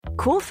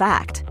Cool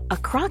fact, a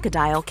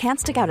crocodile can't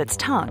stick out its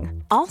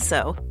tongue.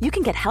 Also, you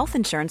can get health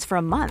insurance for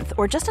a month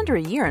or just under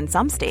a year in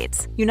some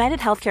states. United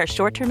Healthcare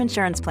short-term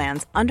insurance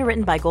plans,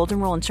 underwritten by Golden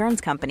Rule Insurance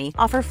Company,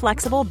 offer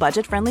flexible,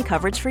 budget-friendly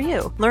coverage for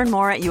you. Learn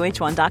more at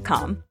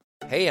uh1.com.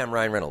 Hey, I'm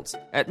Ryan Reynolds.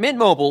 At Mint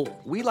Mobile,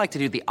 we like to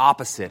do the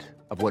opposite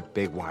of what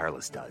Big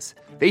Wireless does.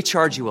 They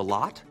charge you a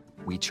lot,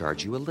 we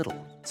charge you a little.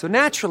 So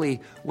naturally,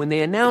 when they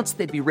announced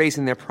they'd be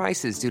raising their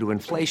prices due to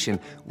inflation,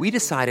 we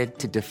decided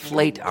to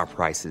deflate our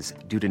prices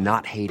due to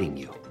not hating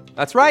you.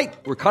 That's right.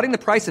 We're cutting the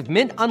price of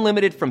Mint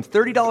Unlimited from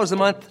 $30 a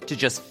month to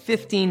just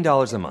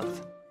 $15 a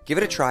month. Give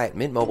it a try at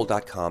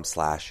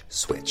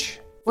mintmobile.com/switch.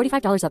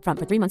 $45 up front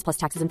for 3 months plus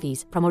taxes and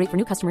fees. Promo rate for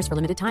new customers for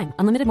limited time.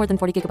 Unlimited more than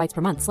 40 gigabytes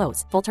per month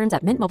slows. Full terms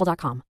at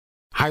mintmobile.com.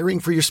 Hiring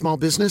for your small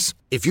business?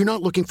 If you're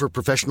not looking for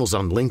professionals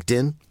on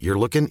LinkedIn, you're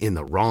looking in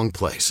the wrong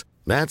place.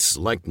 That's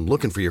like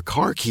looking for your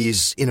car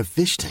keys in a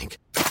fish tank.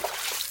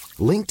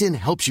 LinkedIn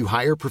helps you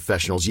hire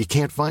professionals you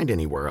can't find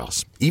anywhere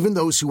else, even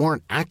those who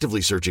aren't actively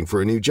searching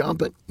for a new job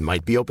but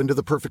might be open to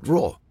the perfect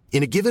role.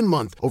 In a given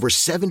month, over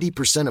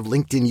 70% of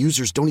LinkedIn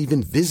users don't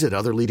even visit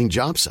other leading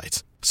job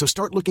sites. So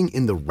start looking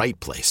in the right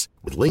place.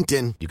 With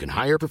LinkedIn, you can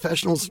hire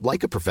professionals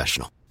like a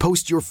professional.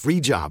 Post your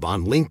free job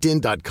on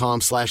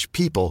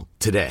linkedin.com/people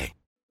today.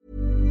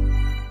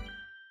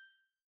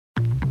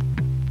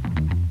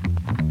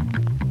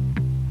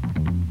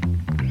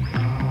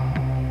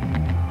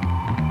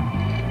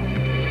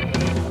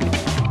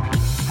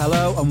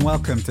 Hello and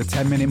welcome to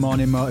 10 Minute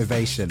Morning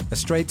Motivation, a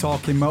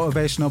straight-talking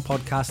motivational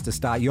podcast to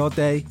start your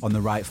day on the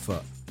right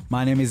foot.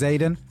 My name is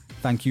Aidan.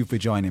 Thank you for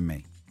joining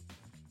me.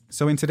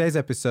 So in today's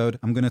episode,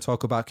 I'm going to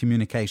talk about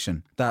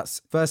communication.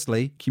 That's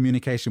firstly,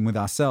 communication with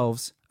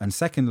ourselves, and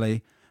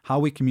secondly, how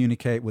we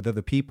communicate with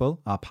other people,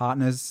 our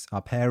partners,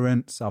 our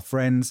parents, our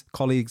friends,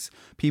 colleagues,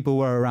 people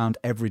we're around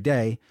every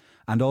day,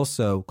 and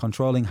also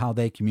controlling how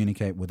they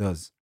communicate with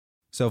us.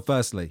 So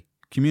firstly,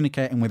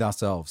 communicating with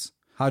ourselves.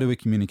 How do we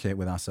communicate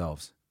with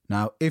ourselves?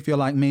 Now, if you're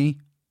like me,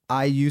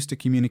 I used to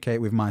communicate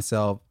with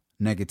myself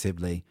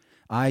negatively.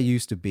 I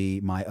used to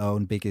be my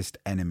own biggest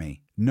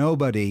enemy.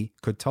 Nobody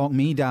could talk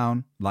me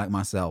down like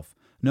myself.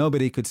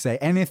 Nobody could say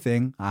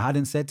anything I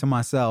hadn't said to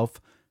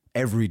myself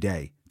every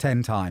day,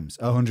 10 times,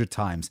 100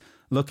 times.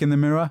 Look in the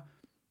mirror,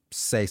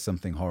 say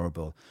something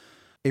horrible.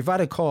 If I'd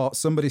have caught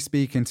somebody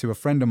speaking to a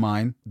friend of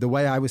mine the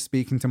way I was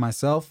speaking to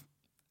myself,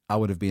 I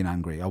would have been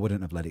angry. I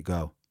wouldn't have let it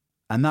go.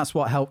 And that's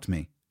what helped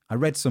me. I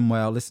read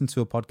somewhere, I listened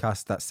to a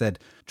podcast that said,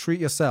 treat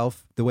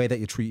yourself the way that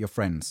you treat your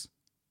friends.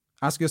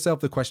 Ask yourself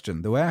the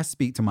question, the way I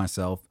speak to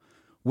myself,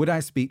 would I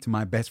speak to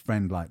my best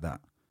friend like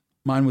that?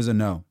 Mine was a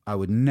no. I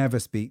would never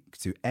speak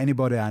to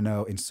anybody I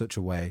know in such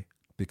a way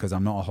because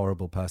I'm not a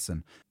horrible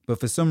person. But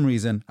for some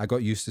reason, I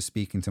got used to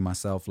speaking to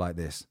myself like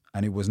this,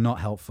 and it was not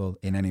helpful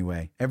in any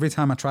way. Every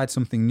time I tried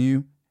something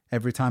new,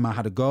 every time I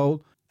had a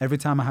goal, every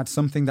time I had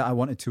something that I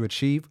wanted to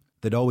achieve,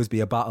 there'd always be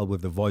a battle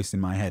with the voice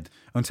in my head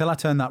until I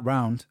turned that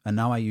round, and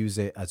now I use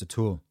it as a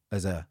tool,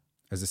 as a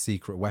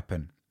secret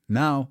weapon.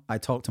 Now I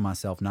talk to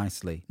myself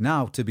nicely.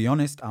 Now, to be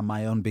honest, I'm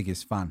my own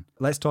biggest fan.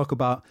 Let's talk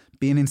about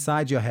being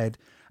inside your head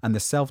and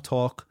the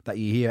self-talk that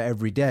you hear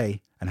every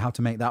day and how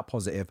to make that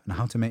positive and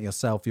how to make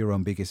yourself your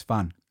own biggest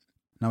fan.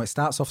 Now, it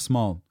starts off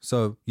small.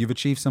 So you've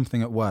achieved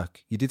something at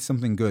work. You did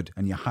something good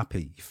and you're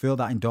happy. You feel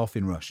that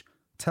endorphin rush.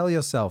 Tell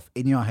yourself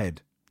in your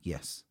head,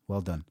 yes,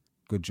 well done,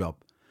 good job.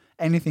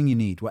 Anything you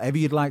need, whatever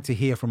you'd like to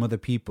hear from other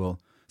people,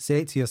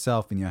 say it to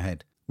yourself in your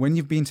head. When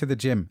you've been to the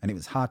gym and it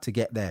was hard to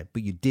get there,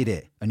 but you did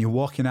it, and you're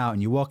walking out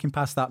and you're walking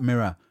past that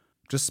mirror,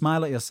 just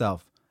smile at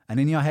yourself. And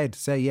in your head,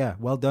 say, yeah,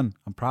 well done,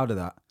 I'm proud of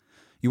that.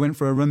 You went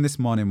for a run this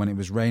morning when it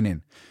was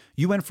raining.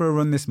 You went for a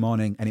run this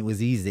morning and it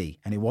was easy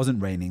and it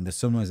wasn't raining, the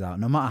sun was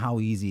out. No matter how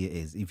easy it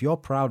is, if you're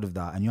proud of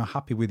that and you're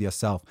happy with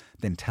yourself,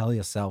 then tell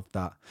yourself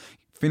that.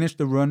 Finish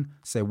the run,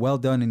 say well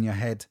done in your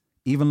head.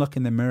 Even look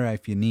in the mirror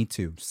if you need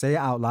to. Say it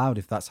out loud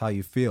if that's how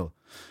you feel.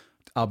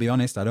 I'll be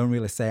honest, I don't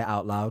really say it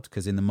out loud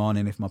because in the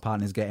morning, if my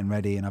partner's getting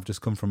ready and I've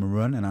just come from a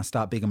run and I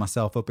start bigging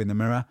myself up in the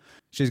mirror,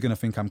 she's going to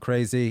think I'm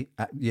crazy.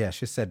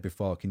 She said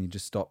before, can you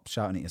just stop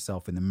shouting at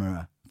yourself in the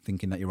mirror,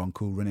 thinking that you're on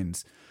cool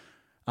runnings?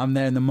 I'm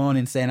there in the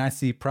morning saying, I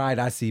see pride,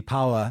 I see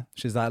power.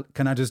 She's like,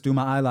 can I just do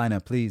my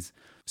eyeliner, please?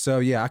 So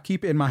yeah, I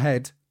keep it in my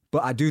head,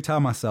 but I do tell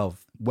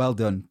myself, well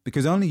done,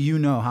 because only you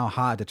know how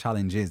hard the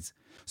challenge is.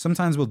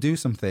 Sometimes we'll do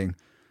something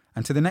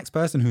and to the next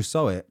person who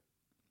saw it,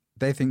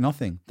 they think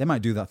nothing. They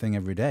might do that thing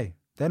every day.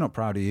 They're not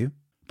proud of you.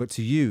 But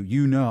to you,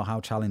 you know how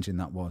challenging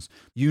that was.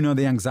 You know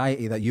the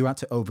anxiety that you had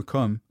to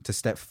overcome to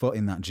step foot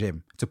in that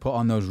gym, to put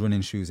on those running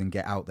shoes and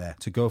get out there,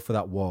 to go for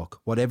that walk,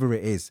 whatever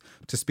it is,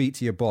 to speak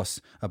to your boss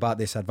about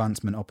this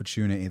advancement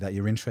opportunity that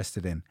you're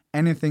interested in.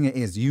 Anything it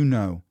is, you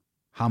know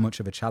how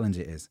much of a challenge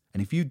it is.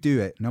 And if you do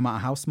it, no matter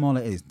how small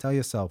it is, tell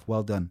yourself,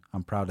 well done,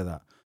 I'm proud of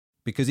that.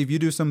 Because if you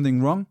do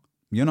something wrong,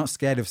 you're not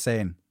scared of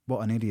saying,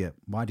 what an idiot.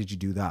 Why did you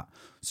do that?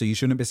 So you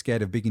shouldn't be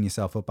scared of bigging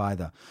yourself up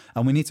either.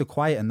 And we need to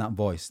quieten that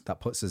voice that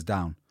puts us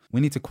down.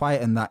 We need to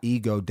quieten that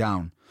ego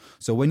down.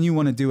 So when you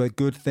want to do a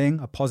good thing,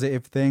 a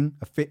positive thing,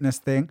 a fitness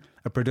thing,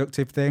 a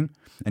productive thing,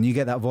 and you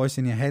get that voice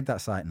in your head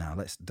that's like, no,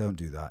 don't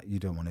do that. You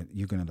don't want to,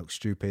 you're going to look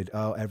stupid.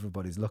 Oh,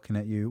 everybody's looking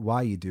at you. Why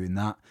are you doing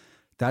that?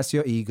 That's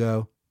your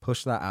ego.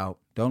 Push that out.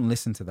 Don't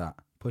listen to that.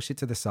 Push it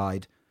to the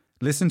side.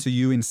 Listen to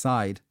you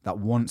inside that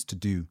wants to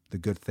do the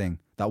good thing,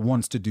 that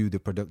wants to do the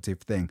productive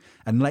thing,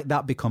 and let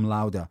that become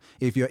louder.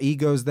 If your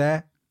ego's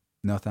there,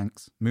 no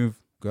thanks.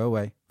 Move, go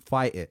away,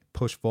 fight it,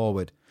 push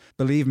forward.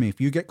 Believe me,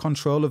 if you get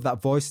control of that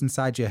voice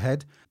inside your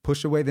head,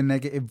 push away the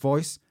negative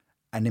voice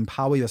and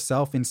empower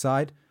yourself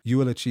inside, you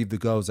will achieve the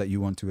goals that you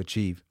want to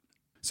achieve.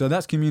 So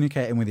that's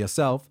communicating with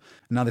yourself.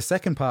 Now, the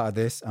second part of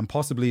this, and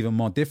possibly even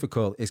more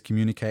difficult, is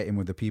communicating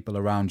with the people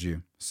around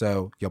you.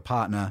 So your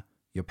partner,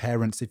 your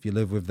parents, if you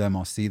live with them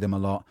or see them a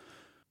lot,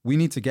 we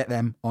need to get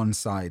them on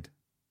side.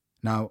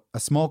 Now, a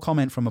small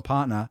comment from a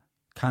partner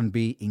can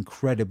be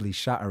incredibly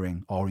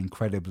shattering or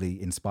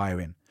incredibly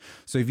inspiring.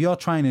 So if you're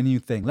trying a new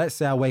thing, let's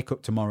say I wake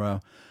up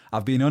tomorrow,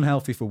 I've been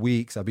unhealthy for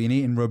weeks, I've been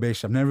eating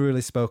rubbish, I've never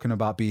really spoken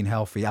about being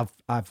healthy,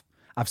 I've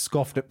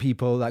scoffed at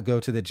people that go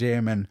to the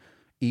gym and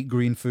eat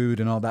green food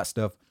and all that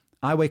stuff.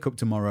 I wake up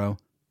tomorrow,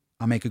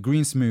 I make a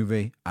green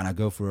smoothie and I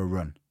go for a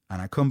run.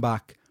 And I come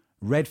back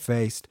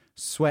red-faced,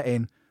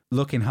 sweating,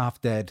 looking half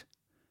dead,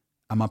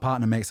 and my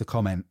partner makes a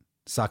comment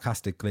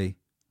sarcastically,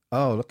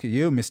 "Oh, look at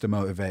you, Mr.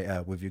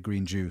 Motivator, with your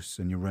green juice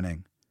and your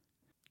running."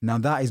 Now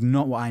that is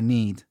not what I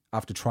need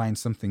after trying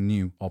something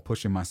new or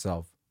pushing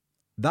myself.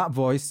 That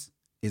voice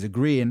is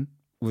agreeing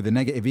with the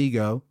negative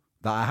ego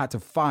that I had to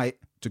fight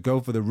to go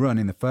for the run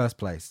in the first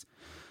place.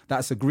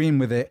 That's agreeing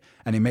with it,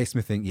 and it makes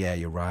me think, yeah,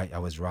 you're right, I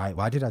was right.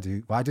 Why did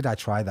I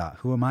try that?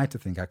 Who am I to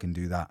think I can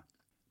do that?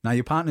 Now,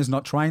 your partner's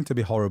not trying to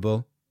be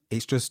horrible.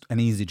 It's just an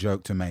easy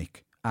joke to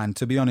make. And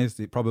to be honest,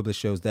 it probably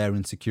shows their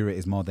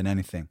insecurities more than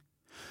anything.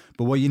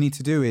 But what you need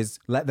to do is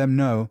let them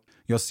know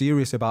you're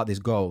serious about this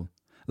goal.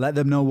 Let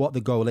them know what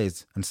the goal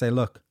is and say,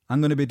 look, I'm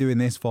going to be doing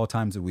this 4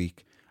 times a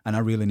week and I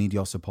really need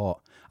your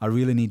support. I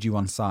really need you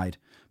on side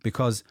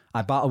because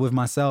I battle with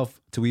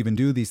myself to even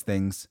do these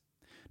things.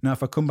 Now,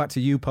 if I come back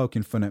to you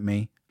poking fun at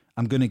me,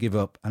 I'm going to give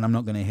up and I'm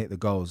not going to hit the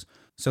goals.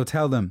 So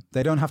tell them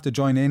they don't have to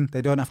join in.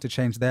 They don't have to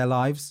change their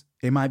lives.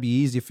 It might be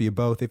easier for you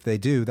both. If they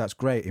do, that's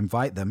great.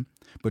 Invite them,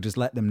 but just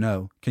let them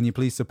know, can you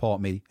please support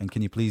me? And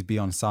can you please be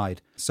on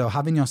side? So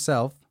having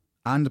yourself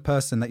and a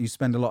person that you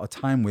spend a lot of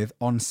time with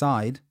on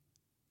side,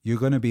 you're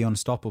going to be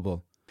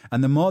unstoppable.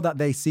 And the more that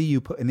they see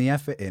you putting the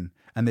effort in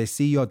and they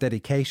see your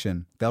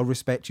dedication, they'll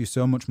respect you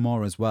so much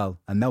more as well.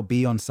 And they'll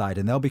be on side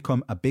and they'll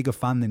become a bigger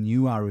fan than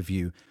you are of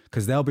you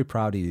because they'll be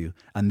proud of you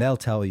and they'll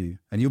tell you.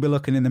 And you'll be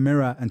looking in the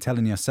mirror and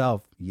telling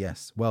yourself,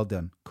 yes, well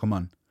done, come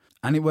on.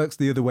 And it works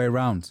the other way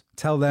around.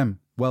 Tell them,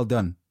 well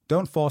done.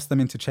 Don't force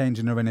them into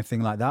changing or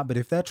anything like that. But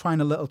if they're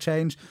trying a little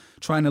change,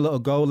 trying a little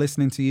goal,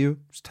 listening to you,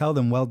 just tell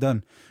them, well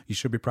done. You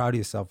should be proud of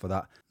yourself for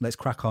that. Let's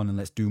crack on and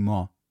let's do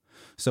more.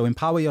 So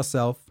empower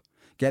yourself.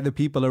 Get the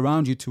people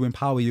around you to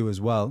empower you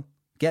as well.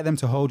 Get them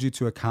to hold you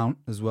to account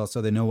as well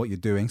so they know what you're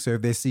doing. So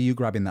if they see you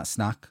grabbing that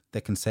snack,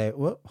 they can say,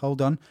 well,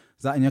 hold on.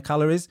 Is that in your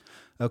calories?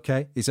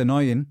 Okay, it's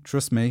annoying.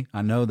 Trust me,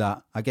 I know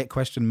that. I get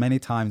questioned many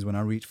times when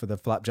I reach for the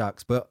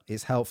flapjacks, but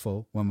it's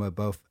helpful when we're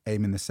both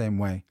aiming the same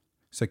way.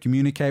 So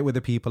communicate with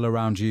the people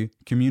around you,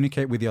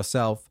 communicate with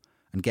yourself,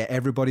 and get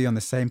everybody on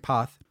the same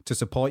path to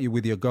support you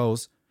with your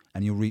goals,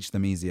 and you'll reach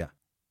them easier.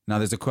 Now,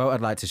 there's a quote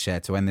I'd like to share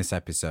to end this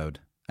episode,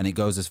 and it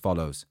goes as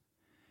follows.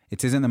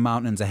 It isn't the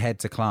mountains ahead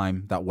to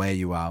climb that wear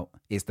you out,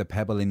 it's the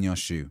pebble in your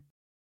shoe.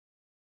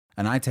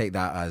 And I take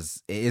that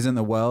as it isn't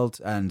the world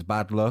and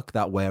bad luck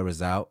that wear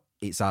us out,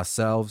 it's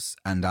ourselves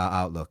and our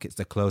outlook. It's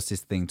the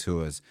closest thing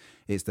to us.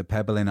 It's the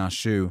pebble in our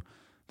shoe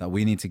that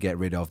we need to get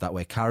rid of, that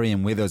we're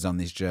carrying with us on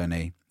this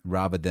journey,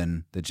 rather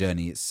than the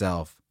journey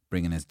itself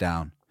bringing us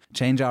down.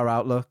 Change our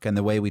outlook and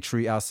the way we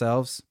treat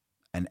ourselves,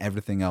 and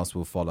everything else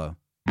will follow.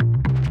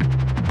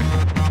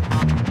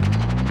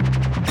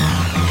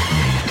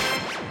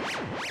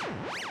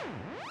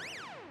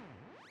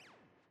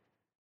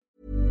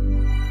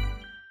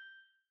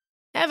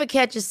 Ever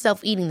catch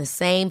yourself eating the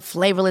same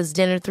flavorless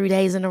dinner 3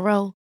 days in a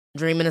row?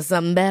 Dreaming of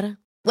something better?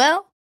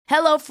 Well,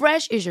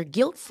 HelloFresh is your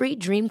guilt-free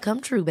dream come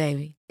true,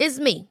 baby. It's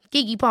me,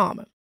 Keke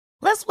Palmer.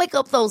 Let's wake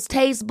up those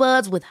taste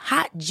buds with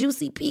hot,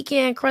 juicy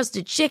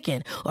pecan-crusted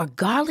chicken or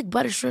garlic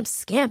butter shrimp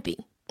scampi.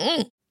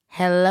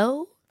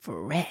 Hello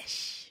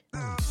Fresh.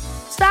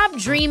 Stop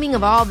dreaming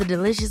of all the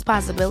delicious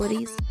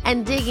possibilities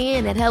and dig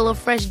in at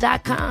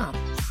HelloFresh.com.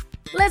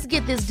 Let's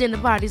get this dinner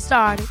party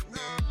started.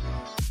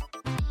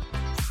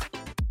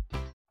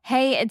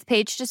 Hey, it's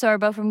Paige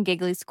DeSorbo from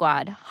Giggly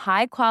Squad.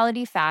 High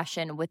quality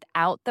fashion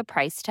without the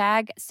price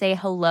tag. Say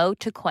hello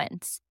to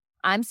Quince.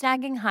 I'm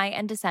snagging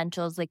high-end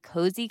essentials like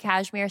cozy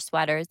cashmere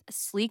sweaters,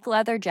 sleek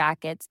leather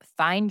jackets,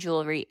 fine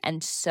jewelry,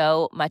 and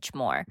so much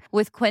more.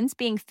 With Quince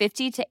being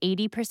 50 to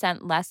 80%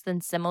 less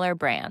than similar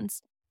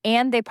brands.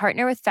 And they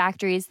partner with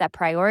factories that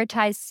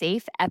prioritize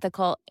safe,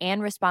 ethical,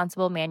 and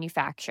responsible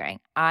manufacturing.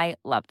 I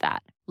love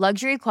that.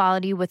 Luxury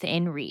quality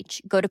within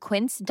reach. Go to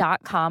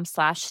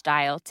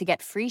quince.com/style to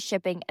get free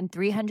shipping and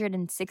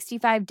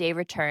 365-day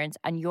returns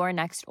on your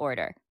next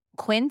order.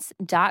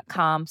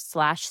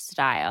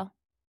 Quince.com/style.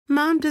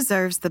 Mom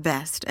deserves the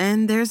best,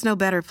 and there's no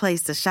better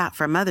place to shop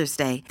for Mother's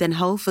Day than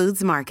Whole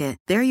Foods Market.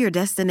 They're your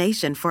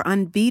destination for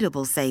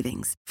unbeatable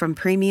savings, from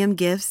premium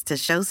gifts to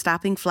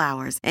show-stopping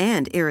flowers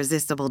and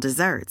irresistible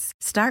desserts.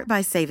 Start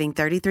by saving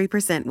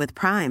 33% with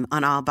Prime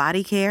on all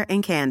body care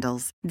and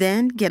candles.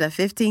 Then get a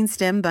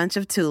 15-stem bunch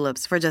of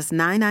tulips for just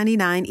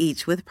 $9.99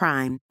 each with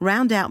Prime.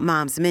 Round out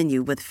Mom's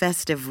menu with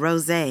festive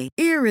rosé,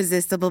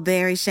 irresistible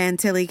berry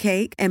chantilly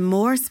cake, and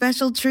more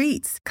special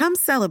treats. Come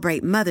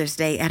celebrate Mother's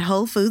Day at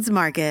Whole Foods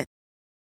Market.